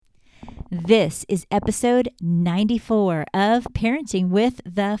This is episode 94 of Parenting with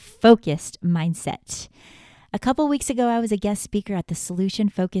the Focused Mindset. A couple weeks ago, I was a guest speaker at the Solution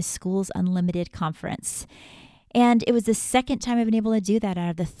Focused Schools Unlimited Conference. And it was the second time I've been able to do that out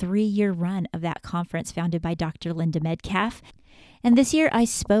of the 3-year run of that conference founded by Dr. Linda Metcalf. And this year I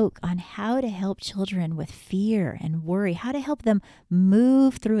spoke on how to help children with fear and worry, how to help them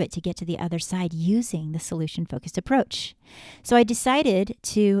move through it to get to the other side using the solution-focused approach. So I decided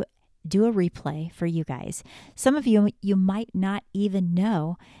to do a replay for you guys. Some of you might not even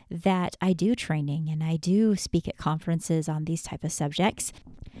know that I do training and I do speak at conferences on these type of subjects.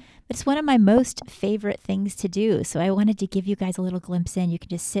 It's one of my most favorite things to do. So I wanted to give you guys a little glimpse in. You can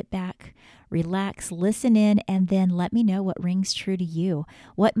just sit back, relax, listen in, and then let me know what rings true to you.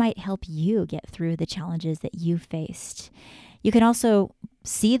 What might help you get through the challenges that you faced. You can also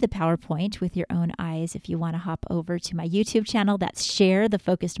see the PowerPoint with your own eyes if you want to hop over to my YouTube channel. That's Share the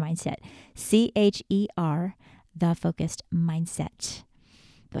Focused Mindset. CHER, the Focused Mindset.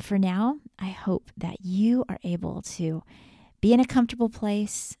 But for now, I hope that you are able to be in a comfortable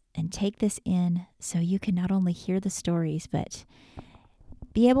place and take this in so you can not only hear the stories, but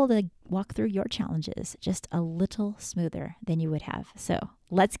be able to walk through your challenges just a little smoother than you would have. So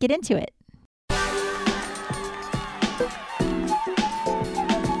let's get into it.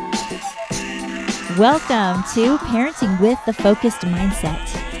 Welcome to Parenting with the Focused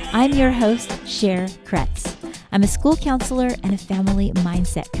Mindset. I'm your host, Cher Kretz. I'm a school counselor and a family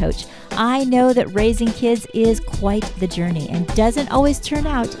mindset coach. I know that raising kids is quite the journey and doesn't always turn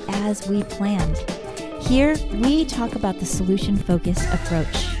out as we planned. Here, we talk about the solution-focused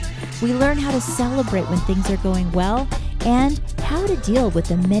approach. We learn how to celebrate when things are going well and how to deal with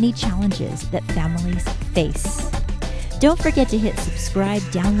the many challenges that families face. Don't forget to hit subscribe,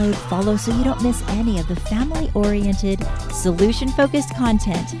 download, follow so you don't miss any of the family-oriented, solution-focused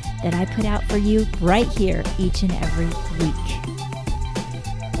content that I put out for you right here each and every week.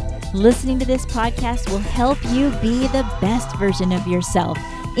 Listening to this podcast will help you be the best version of yourself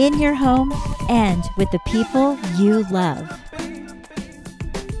in your home and with the people you love.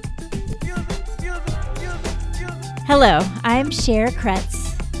 Hello, I'm Cher Kretz.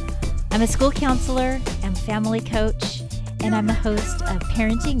 I'm a school counselor and family coach. And I'm the host of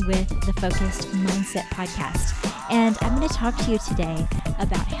Parenting with the Focused Mindset podcast. And I'm going to talk to you today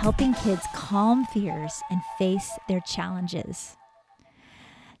about helping kids calm fears and face their challenges.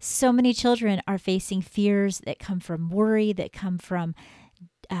 So many children are facing fears that come from worry, that come from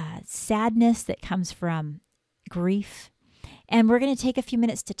sadness, that comes from grief. And we're going to take a few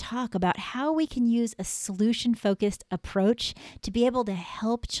minutes to talk about how we can use a solution-focused approach to be able to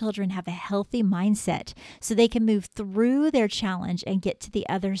help children have a healthy mindset so they can move through their challenge and get to the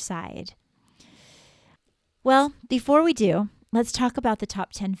other side. Well, before we do, let's talk about the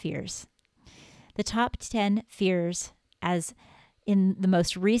top 10 fears. The top 10 fears, as in the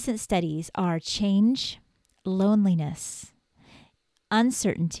most recent studies, are change, loneliness,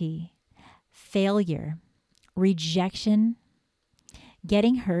 uncertainty, failure, rejection,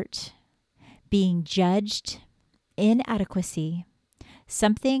 getting hurt, being judged, inadequacy,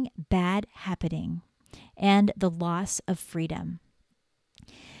 something bad happening, and the loss of freedom.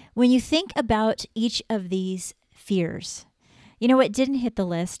 When you think about each of these fears, you know what didn't hit the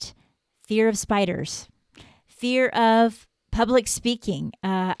list? Fear of spiders, fear of public speaking,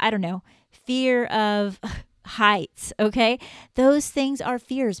 fear of heights, okay? Those things are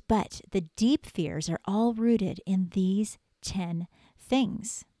fears, but the deep fears are all rooted in these 10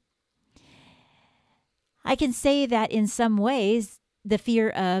 things. I can say that in some ways, the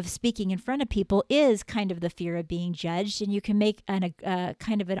fear of speaking in front of people is kind of the fear of being judged, and you can make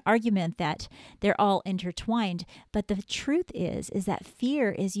kind of an argument that they're all intertwined. But the truth is that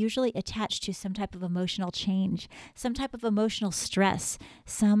fear is usually attached to some type of emotional change, some type of emotional stress,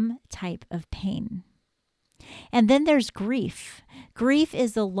 some type of pain. And then there's grief. Grief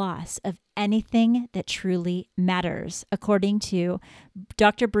is the loss of anything that truly matters, according to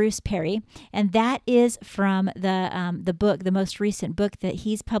Dr. Bruce Perry. And that is from the book, the most recent book that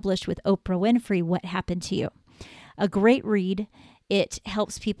he's published with Oprah Winfrey, What Happened to You? A great read. It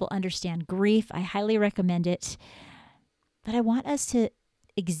helps people understand grief. I highly recommend it. But I want us to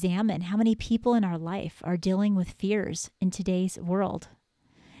examine how many people in our life are dealing with fears in today's world.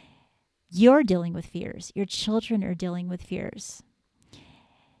 You're dealing with fears. Your children are dealing with fears.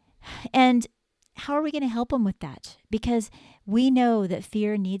 And how are we going to help them with that? Because we know that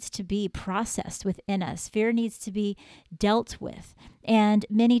fear needs to be processed within us. Fear needs to be dealt with. And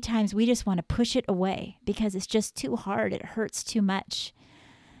many times we just want to push it away because it's just too hard. It hurts too much.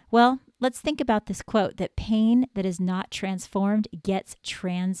 Well, let's think about this quote that pain that is not transformed gets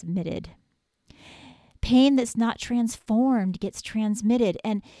transmitted. Pain that's not transformed gets transmitted.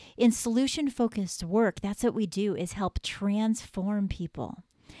 And in solution-focused work, that's what we do, is help transform people.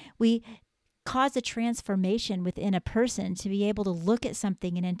 We cause a transformation within a person to be able to look at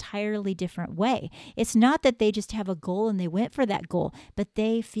something in an entirely different way. It's not that they just have a goal and they went for that goal, but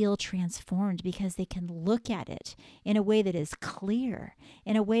they feel transformed because they can look at it in a way that is clear,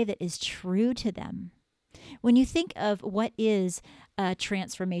 in a way that is true to them. When you think of what is a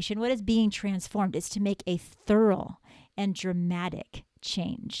transformation, what is being transformed, it's to make a thorough and dramatic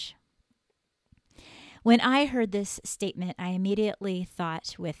change. When I heard this statement, I immediately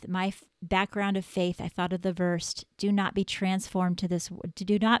thought, with my background of faith, I thought of the verse, do not be conformed to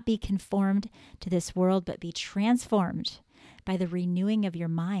this world, but be transformed by the renewing of your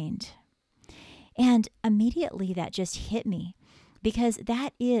mind. And immediately that just hit me, because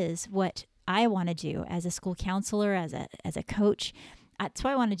that is what I want to do as a school counselor, as a coach. That's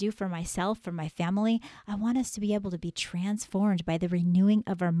what I want to do for myself, for my family. I want us to be able to be transformed by the renewing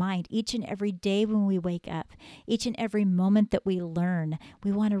of our mind each and every day when we wake up, each and every moment that we learn.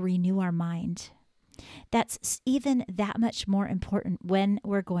 We want to renew our mind. That's even that much more important when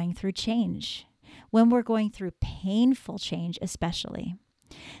we're going through change, when we're going through painful change, especially.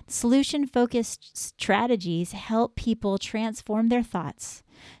 Solution-focused strategies help people transform their thoughts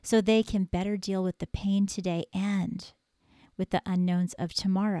so they can better deal with the pain today and with the unknowns of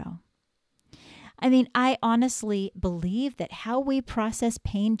tomorrow. I mean, I honestly believe that how we process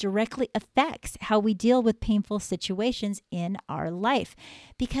pain directly affects how we deal with painful situations in our life,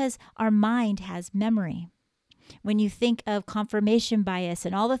 because our mind has memory. When you think of confirmation bias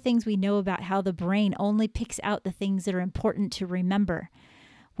and all the things we know about how the brain only picks out the things that are important to remember,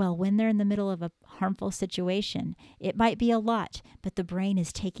 well, when they're in the middle of a harmful situation, it might be a lot, but the brain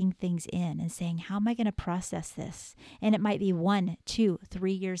is taking things in and saying, how am I going to process this? And it might be 1, 2,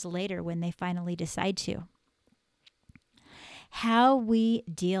 3 years later when they finally decide to. How we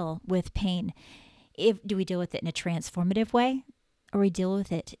deal with pain. Do we deal with it in a transformative way, or we deal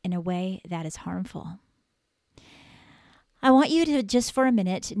with it in a way that is harmful? I want you to, just for a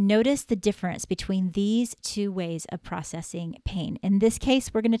minute, notice the difference between these two ways of processing pain. In this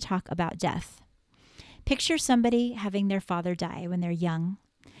case, we're going to talk about death. Picture somebody having their father die when they're young,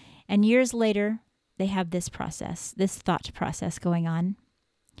 and years later, they have this thought process going on.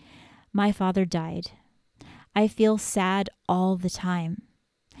 My father died. I feel sad all the time.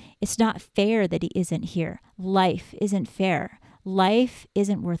 It's not fair that he isn't here. Life isn't fair. Life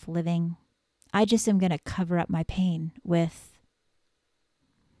isn't worth living. I just am going to cover up my pain with...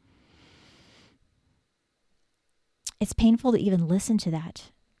 It's painful to even listen to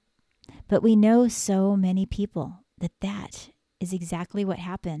that. But we know so many people that is exactly what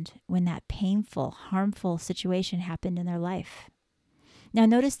happened when that painful, harmful situation happened in their life. Now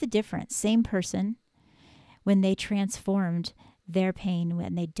notice the difference. Same person, when they transformed their pain,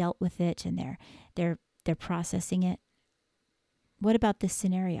 when they dealt with it and they're processing it. What about this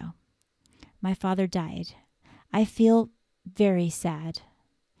scenario? My father died. I feel very sad.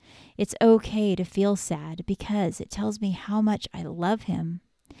 It's okay to feel sad because it tells me how much I love him.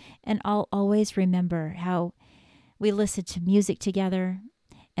 And I'll always remember how we listened to music together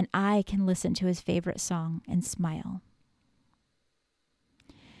and I can listen to his favorite song and smile.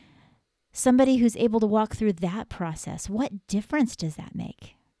 Somebody who's able to walk through that process, what difference does that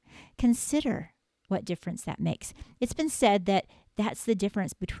make? Consider what difference that makes. It's been said that that's the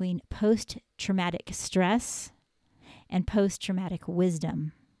difference between post-traumatic stress and post-traumatic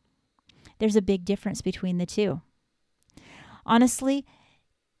wisdom. There's a big difference between the two. Honestly,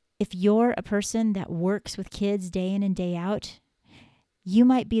 if you're a person that works with kids day in and day out, you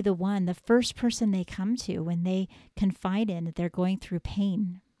might be the first person they come to when they confide in that they're going through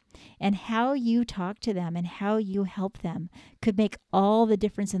pain. And how you talk to them and how you help them could make all the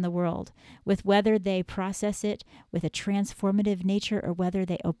difference in the world with whether they process it with a transformative nature or whether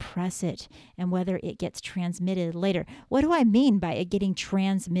they oppress it and whether it gets transmitted later. What do I mean by it getting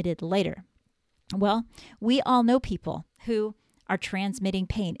transmitted later? Well, we all know people who are transmitting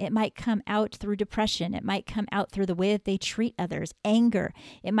pain. It might come out through depression. It might come out through the way that they treat others, anger.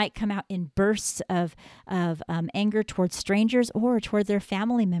 It might come out in bursts of anger towards strangers or towards their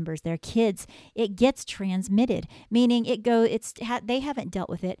family members, their kids. It gets transmitted, meaning they haven't dealt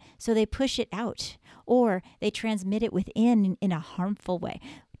with it, so they push it out, or they transmit it within in a harmful way.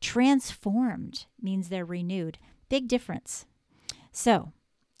 Transformed means they're renewed. Big difference. So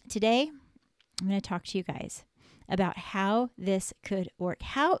today, I'm going to talk to you guys about how this could work.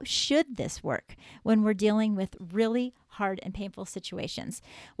 How should this work when we're dealing with really hard and painful situations?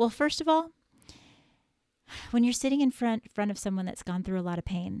 Well, first of all, when you're sitting in front of someone that's gone through a lot of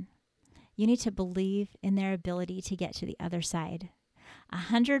pain, You need to believe in their ability to get to the other side.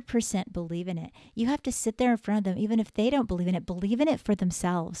 100% believe in it. You have to sit there in front of them, even if they don't believe in it for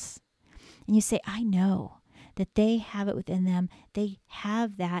themselves. And you say, I know that they have it within them. They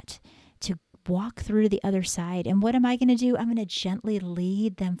have that to walk through to the other side. And what am I going to do? I'm going to gently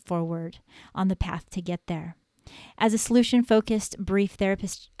lead them forward on the path to get there. As a solution-focused brief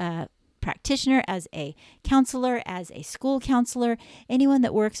therapist practitioner, as a counselor, as a school counselor, anyone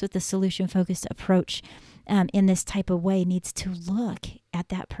that works with the solution-focused approach in this type of way needs to look at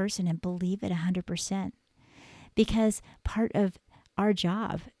that person and believe it 100%. Because part of our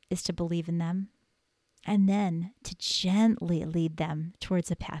job is to believe in them and then to gently lead them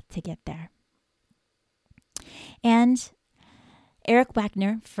towards a path to get there. And Eric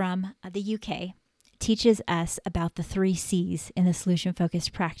Wagner from the UK teaches us about the 3 C's in the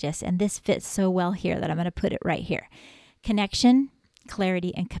solution-focused practice. And this fits so well here that I'm going to put it right here. Connection,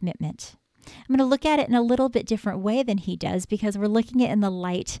 clarity, and commitment. I'm going to look at it in a little bit different way than he does because we're looking at it in the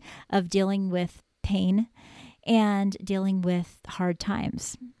light of dealing with pain and dealing with hard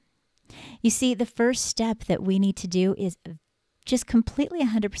times. You see, the first step that we need to do is just completely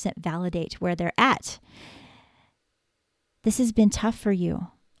 100% validate where they're at. This has been tough for you.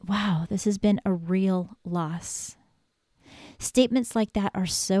 Wow, this has been a real loss. Statements like that are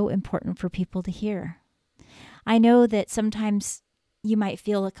so important for people to hear. I know that sometimes you might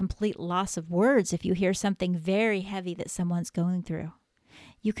feel a complete loss of words if you hear something very heavy that someone's going through.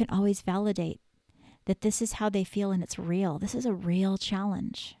 You can always validate that this is how they feel and it's real. This is a real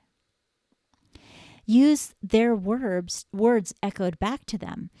challenge. Use their words echoed back to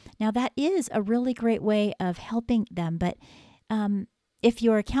them. Now, that is a really great way of helping them, but if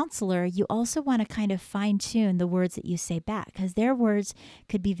you're a counselor, you also want to kind of fine-tune the words that you say back because their words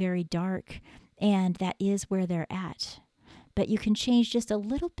could be very dark, and that is where they're at. But you can change just a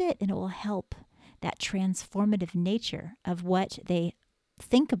little bit, and it will help that transformative nature of what they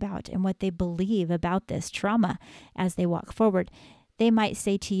think about and what they believe about this trauma as they walk forward. They might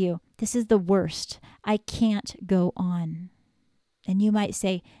say to you, this is the worst. I can't go on. And you might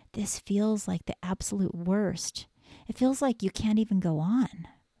say, this feels like the absolute worst. It feels like you can't even go on.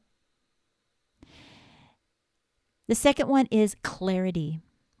 The second one is clarity.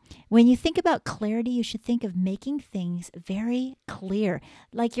 When you think about clarity, you should think of making things very clear,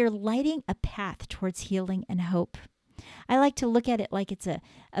 like you're lighting a path towards healing and hope. I like to look at it like it's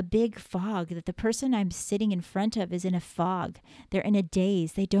a big fog, that the person I'm sitting in front of is in a fog. They're in a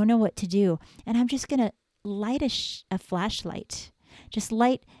daze. They don't know what to do. And I'm just going to light a flashlight, just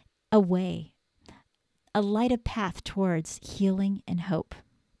light a way, light a path towards healing and hope.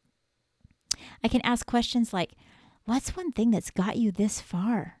 I can ask questions like, what's one thing that's got you this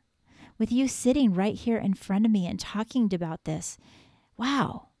far? With you sitting right here in front of me and talking about this,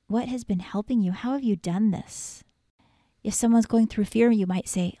 wow, what has been helping you? How have you done this? If someone's going through fear, you might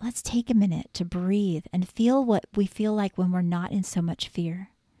say, let's take a minute to breathe and feel what we feel like when we're not in so much fear.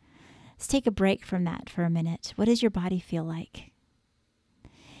 Let's take a break from that for a minute. What does your body feel like?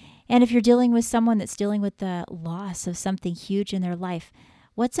 And if you're dealing with someone that's dealing with the loss of something huge in their life,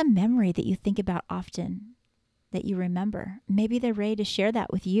 what's a memory that you think about often, that you remember? Maybe they're ready to share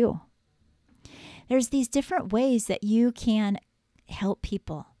that with you. There's these different ways that you can help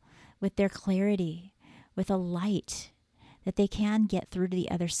people with their clarity, with a light, that they can get through to the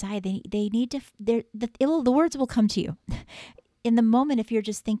other side. They need to, the words will come to you. In the moment, if you're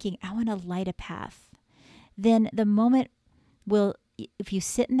just thinking, I want to light a path, then the moment will, if you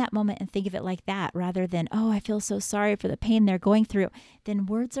sit in that moment and think of it like that, rather than, oh, I feel so sorry for the pain they're going through, then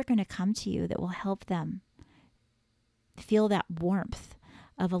words are going to come to you that will help them feel that warmth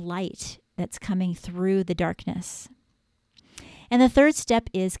of a light that's coming through the darkness. And the third step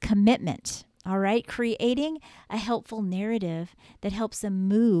is commitment. All right, creating a helpful narrative that helps them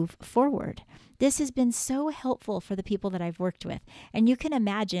move forward. This has been so helpful for the people that I've worked with. And you can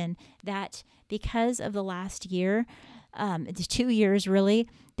imagine that because of the last year, 2 years really,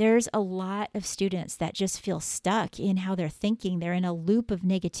 there's a lot of students that just feel stuck in how they're thinking. They're in a loop of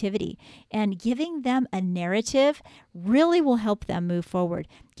negativity. And giving them a narrative really will help them move forward.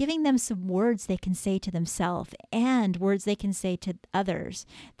 Giving them some words they can say to themselves and words they can say to others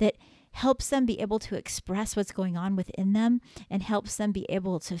that helps them be able to express what's going on within them and helps them be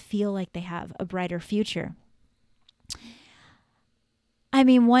able to feel like they have a brighter future. I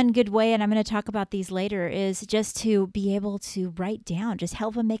mean, one good way, and I'm going to talk about these later, is just to be able to write down, just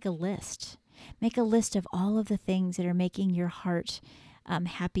help them make a list. Make a list of all of the things that are making your heart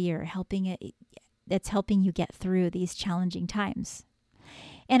happier, that's helping you get through these challenging times.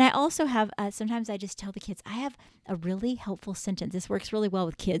 And I also have, sometimes I just tell the kids, I have a really helpful sentence. This works really well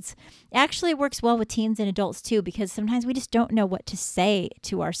with kids. Actually, it works well with teens and adults too, because sometimes we just don't know what to say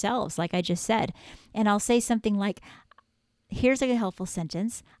to ourselves, like I just said. And I'll say something like, here's a helpful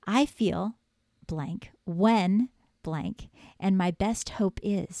sentence. I feel blank when blank, and my best hope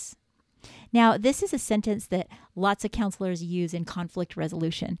is. Now, this is a sentence that lots of counselors use in conflict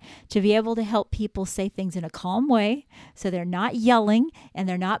resolution to be able to help people say things in a calm way so they're not yelling and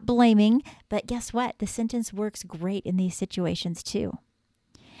they're not blaming. But guess what? The sentence works great in these situations too.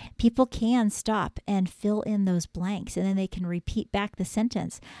 People can stop and fill in those blanks, and then they can repeat back the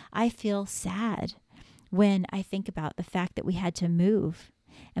sentence. I feel sad when I think about the fact that we had to move.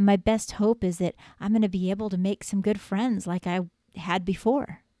 And my best hope is that I'm going to be able to make some good friends like I had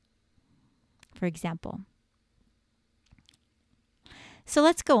before, for example. So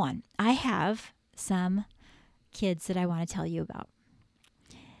let's go on. I have some kids that I want to tell you about,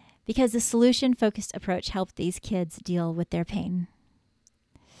 because the solution-focused approach helped these kids deal with their pain.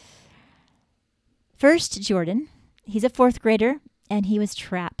 First, Jordan. He's a 4th grader, and he was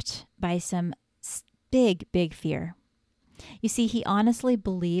trapped by some big fear. You see, he honestly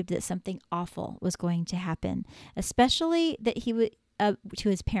believed that something awful was going to happen, especially that he would to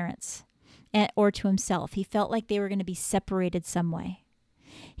his parents or to himself. He felt like they were going to be separated some way.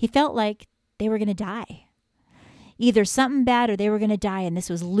 He felt like they were going to die. Either something bad or they were going to die, and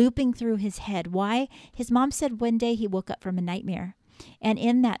this was looping through his head. Why? His mom said one day he woke up from a nightmare, and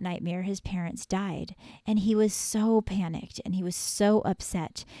in that nightmare, his parents died, and he was so panicked, and he was so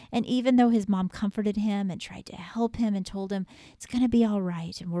upset. And even though his mom comforted him and tried to help him and told him, it's going to be all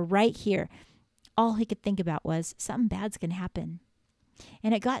right, and we're right here, all he could think about was, something bad's going to happen.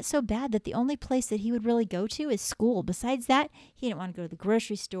 And it got so bad that the only place that he would really go to is school. Besides that, he didn't want to go to the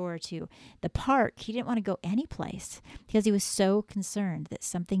grocery store, to the park. He didn't want to go any place because he was so concerned that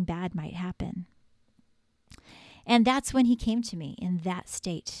something bad might happen. And that's when he came to me in that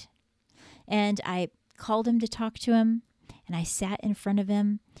state. And I called him to talk to him, and I sat in front of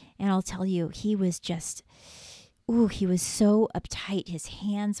him, and I'll tell you, he was just, he was so uptight. His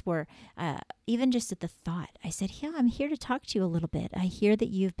hands were, even just at the thought, I said, yeah, I'm here to talk to you a little bit. I hear that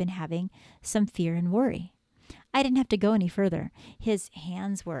you've been having some fear and worry. I didn't have to go any further. His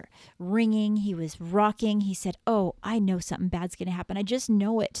hands were wringing. He was rocking. He said, oh, I know something bad's going to happen. I just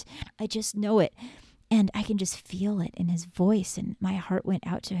know it. I just know it. And I can just feel it in his voice, and my heart went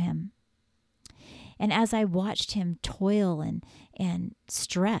out to him. And as I watched him toil and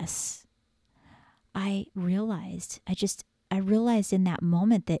stress, I realized in that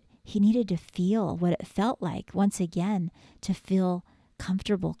moment that he needed to feel what it felt like once again to feel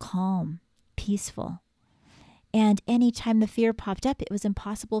comfortable, calm, peaceful. And anytime the fear popped up, it was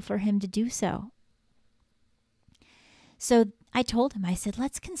impossible for him to do so. So I told him, I said,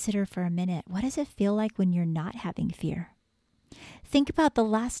 let's consider for a minute, what does it feel like when you're not having fear? Think about the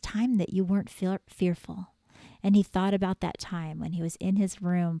last time that you weren't fearful. And he thought about that time when he was in his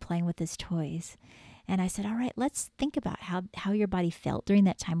room playing with his toys. And I said, all right, let's think about how your body felt during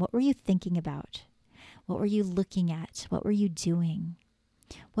that time. What were you thinking about? What were you looking at? What were you doing?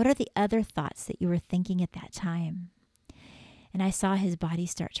 What are the other thoughts that you were thinking at that time? And I saw his body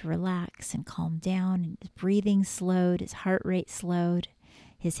start to relax and calm down, and his breathing slowed, his heart rate slowed,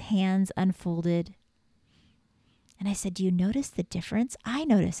 his hands unfolded. And I said, do you notice the difference? I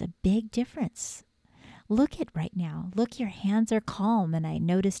notice a big difference. Look at right now. Look, your hands are calm. And I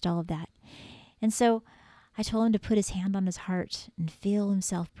noticed all of that. And so I told him to put his hand on his heart and feel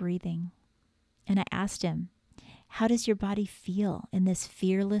himself breathing. And I asked him, how does your body feel in this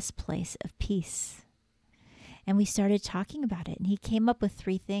fearless place of peace? And we started talking about it. And he came up with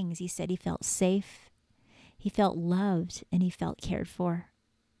 3 things. He said he felt safe, he felt loved, and he felt cared for.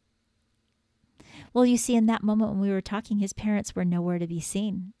 Well, you see, in that moment when we were talking, his parents were nowhere to be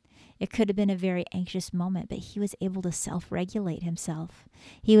seen. It could have been a very anxious moment, but he was able to self-regulate himself.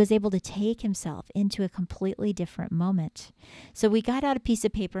 He was able to take himself into a completely different moment. So we got out a piece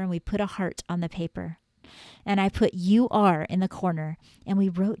of paper and we put a heart on the paper. And I put "you are" in the corner, and we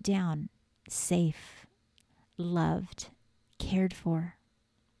wrote down safe, loved, cared for.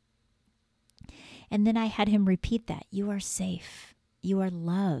 And then I had him repeat that. You are safe. You are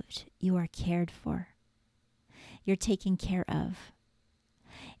loved. You are cared for. You're taken care of.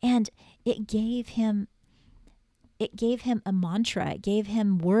 And it gave him a mantra. It gave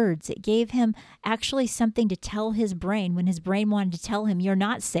him words. It gave him actually something to tell his brain when his brain wanted to tell him, you're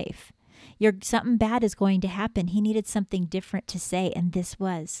not safe. Something bad is going to happen. He needed something different to say, and this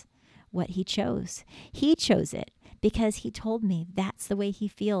was what he chose. He chose it because he told me that's the way he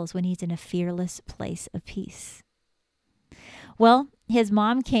feels when he's in a fearless place of peace. Well, his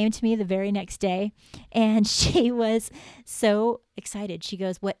mom came to me the very next day, and she was so excited. She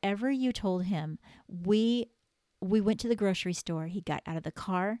goes, whatever you told him, we went to the grocery store. He got out of the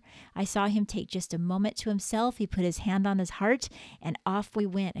car. I saw him take just a moment to himself. He put his hand on his heart, and off we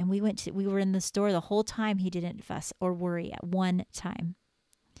went. And we were in the store the whole time. He didn't fuss or worry at one time.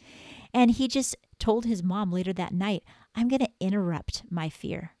 And he just told his mom later that night, I'm going to interrupt my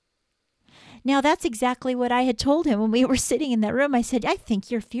fear. Now, that's exactly what I had told him when we were sitting in that room. I said, I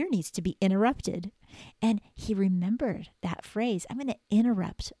think your fear needs to be interrupted. And he remembered that phrase. I'm going to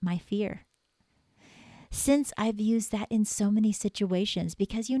interrupt my fear. Since I've used that in so many situations,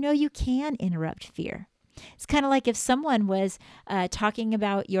 because you can interrupt fear. It's kind of like if someone was talking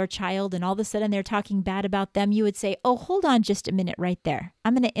about your child and all of a sudden they're talking bad about them, you would say, oh, hold on just a minute right there.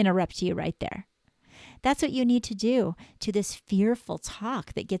 I'm going to interrupt you right there. That's what you need to do to this fearful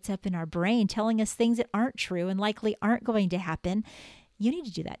talk that gets up in our brain, telling us things that aren't true and likely aren't going to happen. You need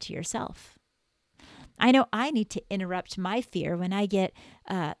to do that to yourself. I know I need to interrupt my fear when I get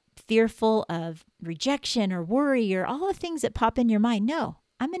fearful of rejection or worry or all the things that pop in your mind. No,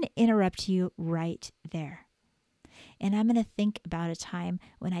 I'm going to interrupt you right there. And I'm going to think about a time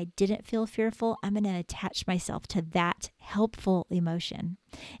when I didn't feel fearful. I'm going to attach myself to that helpful emotion.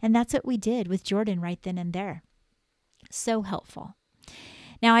 And that's what we did with Jordan right then and there. So helpful.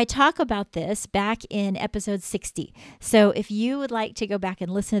 Now, I talk about this back in episode 60. So if you would like to go back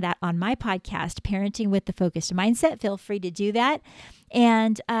and listen to that on my podcast, Parenting with the Focused Mindset, feel free to do that.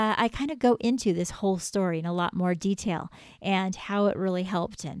 And I kind of go into this whole story in a lot more detail and how it really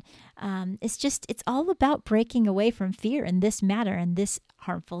helped. And it's all about breaking away from fear in this matter, in this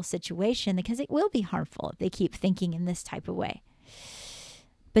harmful situation, because it will be harmful if they keep thinking in this type of way.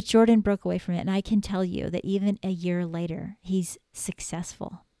 But Jordan broke away from it, and I can tell you that even a year later, he's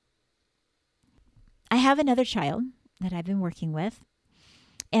successful. I have another child that I've been working with,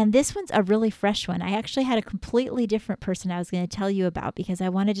 and this one's a really fresh one. I actually had a completely different person I was going to tell you about because I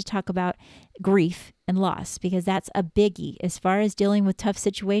wanted to talk about grief and loss because that's a biggie. As far as dealing with tough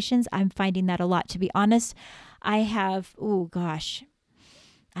situations, I'm finding that a lot. To be honest, I have,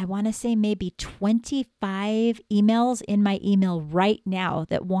 I want to say maybe 25 emails in my email right now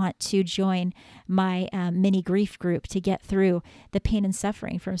that want to join my mini grief group to get through the pain and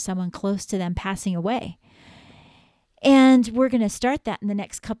suffering from someone close to them passing away. And we're going to start that in the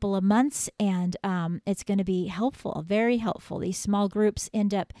next couple of months, and it's going to be helpful, very helpful. These small groups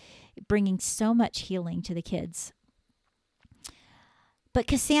end up bringing so much healing to the kids. But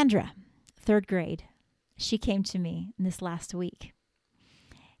Cassandra, 3rd grade, she came to me this last week.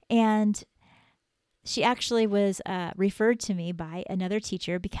 And she actually was referred to me by another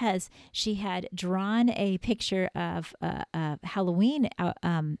teacher because she had drawn a picture of a Halloween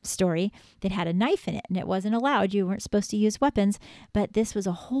story that had a knife in it, and it wasn't allowed. You weren't supposed to use weapons, but this was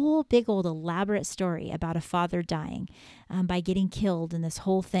a whole big old elaborate story about a father dying by getting killed and this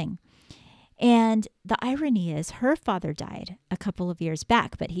whole thing. And the irony is her father died a couple of years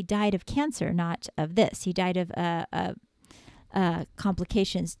back, but he died of cancer, not of this. He died of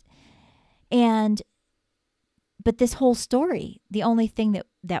complications. But this whole story, the only thing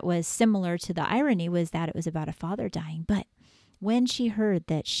that was similar to the irony was that it was about a father dying. But when she heard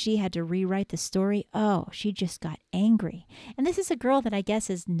that she had to rewrite the story, she just got angry. And this is a girl that I guess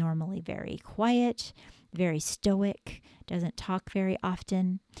is normally very quiet, very stoic, doesn't talk very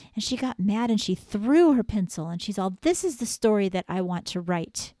often. And she got mad and she threw her pencil and she's all, this is the story that I want to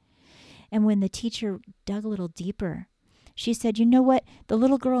write. And when the teacher dug a little deeper, she said, you know what? The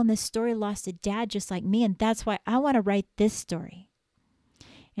little girl in this story lost a dad just like me, and that's why I want to write this story.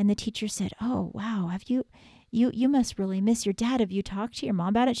 And the teacher said, oh, wow, have you must really miss your dad. Have you talked to your mom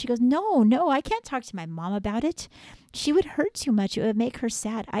about it? She goes, no, I can't talk to my mom about it. She would hurt too much. It would make her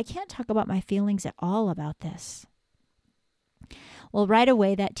sad. I can't talk about my feelings at all about this. Well, right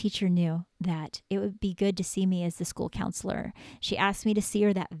away, that teacher knew that it would be good to see me as the school counselor. She asked me to see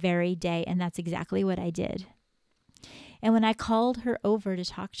her that very day, and that's exactly what I did. And when I called her over to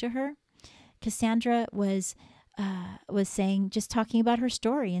talk to her, Cassandra was saying, just talking about her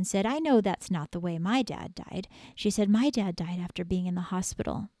story and said, I know that's not the way my dad died. She said, my dad died after being in the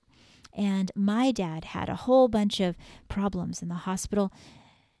hospital. And my dad had a whole bunch of problems in the hospital.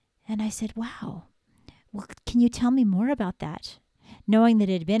 And I said, wow, well, can you tell me more about that? Knowing that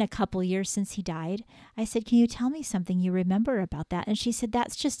it had been a couple years since he died, I said, can you tell me something you remember about that? And she said,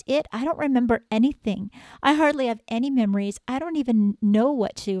 that's just it. I don't remember anything. I hardly have any memories. I don't even know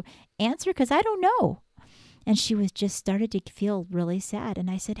what to answer because I don't know. And she was just started to feel really sad.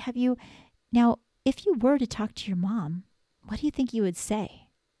 And I said, now, if you were to talk to your mom, what do you think you would say?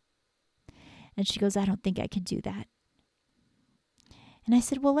 And she goes, I don't think I could do that. And I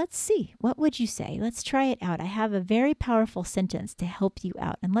said, well, let's see. What would you say? Let's try it out. I have a very powerful sentence to help you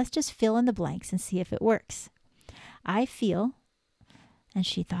out. And let's just fill in the blanks and see if it works. I feel, and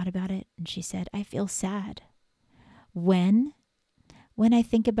she thought about it and she said, I feel sad. When I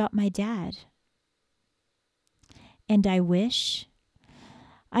think about my dad. And I wish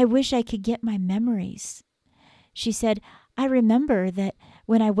I could get my memories. She said, I remember that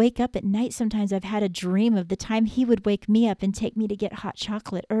when I wake up at night, sometimes I've had a dream of the time he would wake me up and take me to get hot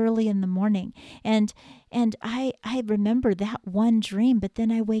chocolate early in the morning. And I remember that one dream, but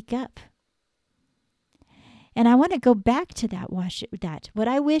then I wake up. And I want to go back to that. What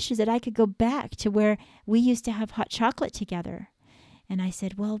I wish is that I could go back to where we used to have hot chocolate together. And I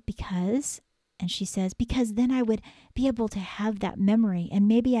said, well, because... And she says, because then I would be able to have that memory, and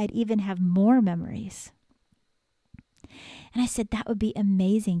maybe I'd even have more memories. And I said, that would be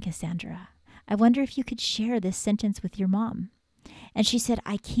amazing, Cassandra. I wonder if you could share this sentence with your mom. And she said,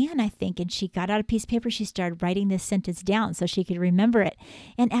 I can, I think. And she got out a piece of paper. She started writing this sentence down so she could remember it.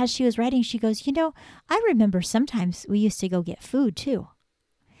 And as she was writing, she goes, I remember sometimes we used to go get food too.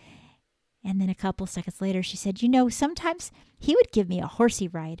 And then a couple seconds later, she said, sometimes he would give me a horsey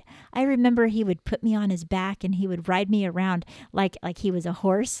ride. I remember he would put me on his back and he would ride me around like he was a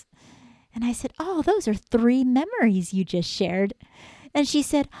horse. And I said, oh, those are 3 memories you just shared. And she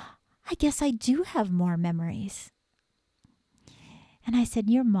said, I guess I do have more memories. And I said,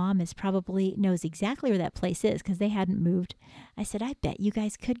 your mom probably knows exactly where that place is because they hadn't moved. I said, I bet you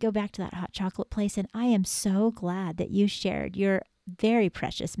guys could go back to that hot chocolate place. And I am so glad that you shared your very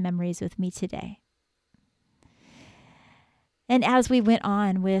precious memories with me today. And as we went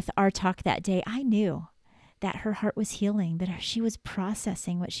on with our talk that day, I knew that her heart was healing, that she was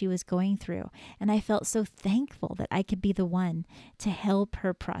processing what she was going through. And I felt so thankful that I could be the one to help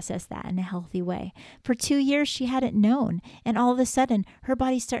her process that in a healthy way. For 2 years, she hadn't known. And all of a sudden, her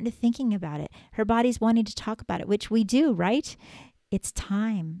body's starting to thinking about it. Her body's wanting to talk about it, which we do, right? It's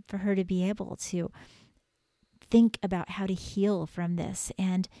time for her to be able to think about how to heal from this.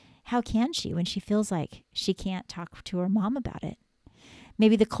 And how can she when she feels like she can't talk to her mom about it?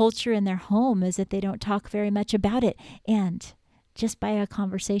 Maybe the culture in their home is that they don't talk very much about it. And just by a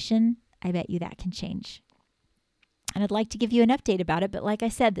conversation, I bet you that can change. And I'd like to give you an update about it. But like I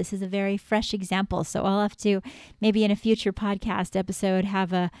said, this is a very fresh example. So I'll have to maybe in a future podcast episode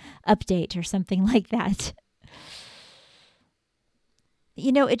have a update or something like that.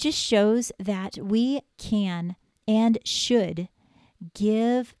 It just shows that we can and should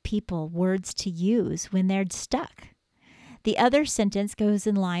give people words to use when they're stuck. The other sentence goes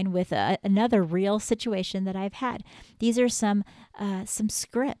in line with another real situation that I've had. These are some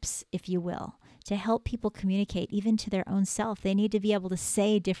scripts, if you will, to help people communicate even to their own self. They need to be able to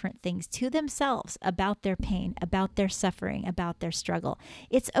say different things to themselves about their pain, about their suffering, about their struggle.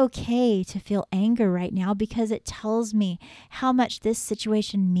 It's okay to feel anger right now because it tells me how much this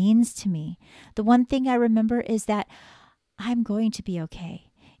situation means to me. The one thing I remember is that I'm going to be okay.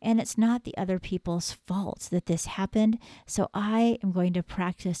 And it's not the other people's fault that this happened. So I am going to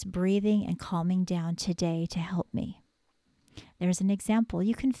practice breathing and calming down today to help me. There's an example.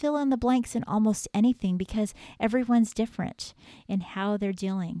 You can fill in the blanks in almost anything because everyone's different in how they're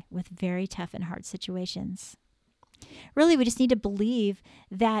dealing with very tough and hard situations. Really, we just need to believe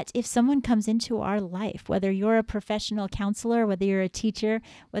that if someone comes into our life, whether you're a professional counselor, whether you're a teacher,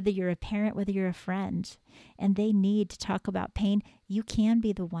 whether you're a parent, whether you're a friend, and they need to talk about pain, you can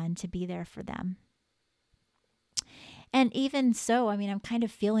be the one to be there for them. And even so, I'm kind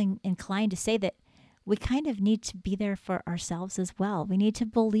of feeling inclined to say that we kind of need to be there for ourselves as well. We need to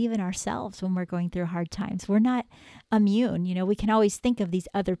believe in ourselves when we're going through hard times. We're not immune. We can always think of these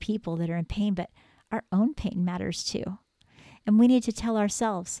other people that are in pain, but our own pain matters too. And we need to tell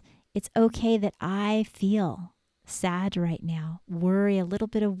ourselves, it's okay that I feel sad right now, worry, a little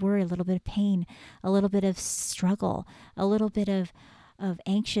bit of pain, a little bit of struggle, a little bit of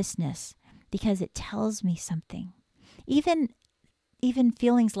anxiousness, because it tells me something. Even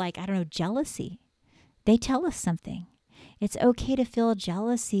feelings like, jealousy, they tell us something. It's okay to feel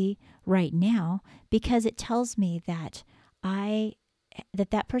jealousy right now because it tells me that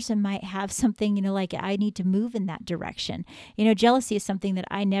that person might have something, like I need to move in that direction. Jealousy is something that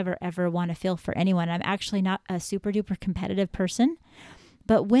I never, ever want to feel for anyone. I'm actually not a super duper competitive person.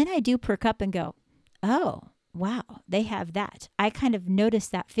 But when I do perk up and go, oh, wow, they have that, I kind of notice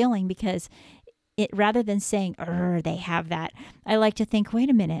that feeling because rather than saying, they have that, I like to think, wait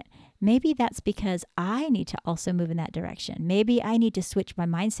a minute, maybe that's because I need to also move in that direction. Maybe I need to switch my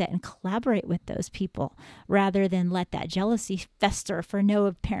mindset and collaborate with those people rather than let that jealousy fester for no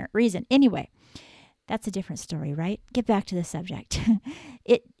apparent reason. Anyway, that's a different story, right? Get back to the subject.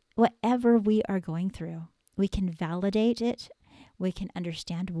 Whatever we are going through, we can validate it. We can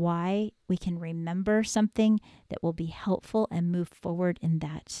understand why. We can remember something that will be helpful and move forward in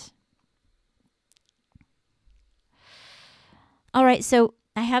that. All right, so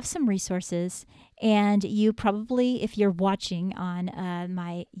I have some resources, and you probably, if you're watching on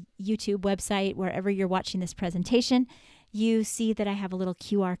my YouTube website, wherever you're watching this presentation, you see that I have a little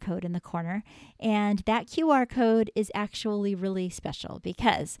QR code in the corner, and that QR code is actually really special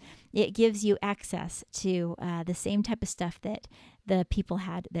because it gives you access to the same type of stuff that the people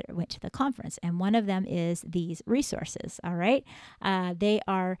had that went to the conference, and one of them is these resources, all right? They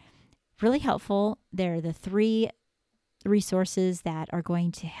are really helpful. They're the 3 resources that are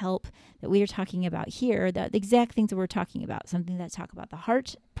going to help that we are talking about here, the exact things that we're talking about, something that talk about the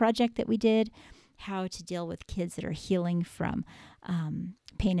heart project that we did, how to deal with kids that are healing from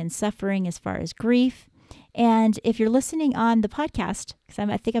pain and suffering as far as grief. And if you're listening on the podcast, because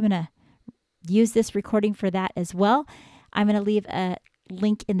I think I'm going to use this recording for that as well, I'm going to leave a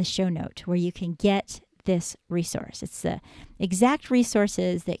link in the show note where you can get this resource. It's the exact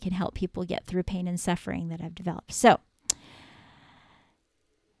resources that can help people get through pain and suffering that I've developed. So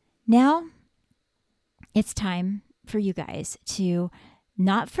now it's time for you guys to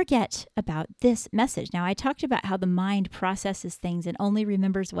not forget about this message. Now, I talked about how the mind processes things and only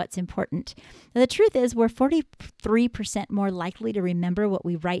remembers what's important. Now, the truth is we're 43% more likely to remember what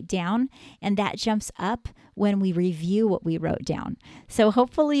we write down, and that jumps up when we review what we wrote down. So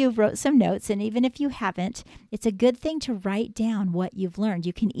hopefully you've wrote some notes, and even if you haven't, it's a good thing to write down what you've learned.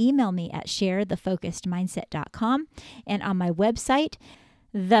 You can email me at sharethefocusedmindset.com, and on my website,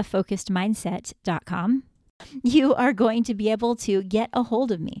 thefocusedmindset.com. you are going to be able to get a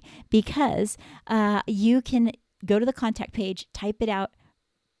hold of me because you can go to the contact page, type it out,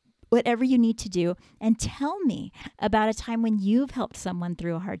 whatever you need to do, and tell me about a time when you've helped someone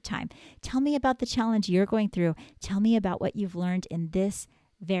through a hard time. Tell me about the challenge you're going through. Tell me about what you've learned in this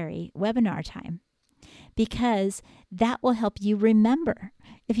very webinar time, because that will help you remember.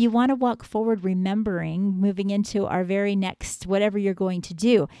 If you want to walk forward remembering, moving into our very next whatever you're going to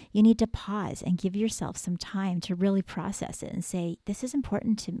do, you need to pause and give yourself some time to really process it and say, this is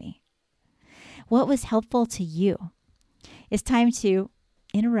important to me. What was helpful to you? It's time to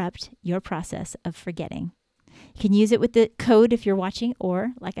interrupt your process of forgetting. You can use it with the code if you're watching,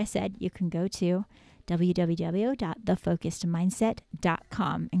 or like I said, you can go to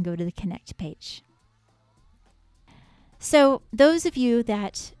www.thefocusedmindset.com and go to the Connect page. So those of you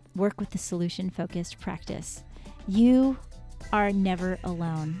that work with the solution-focused practice, you are never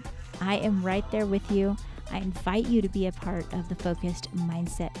alone. I am right there with you. I invite you to be a part of the Focused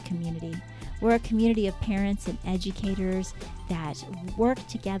Mindset community. We're a community of parents and educators that work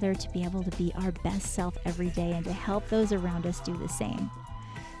together to be able to be our best self every day and to help those around us do the same.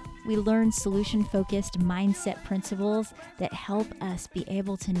 We learn solution-focused mindset principles that help us be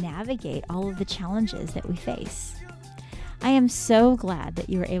able to navigate all of the challenges that we face. I am so glad that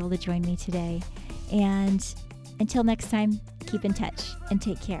you were able to join me today. And until next time, keep in touch and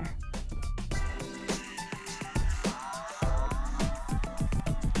take care.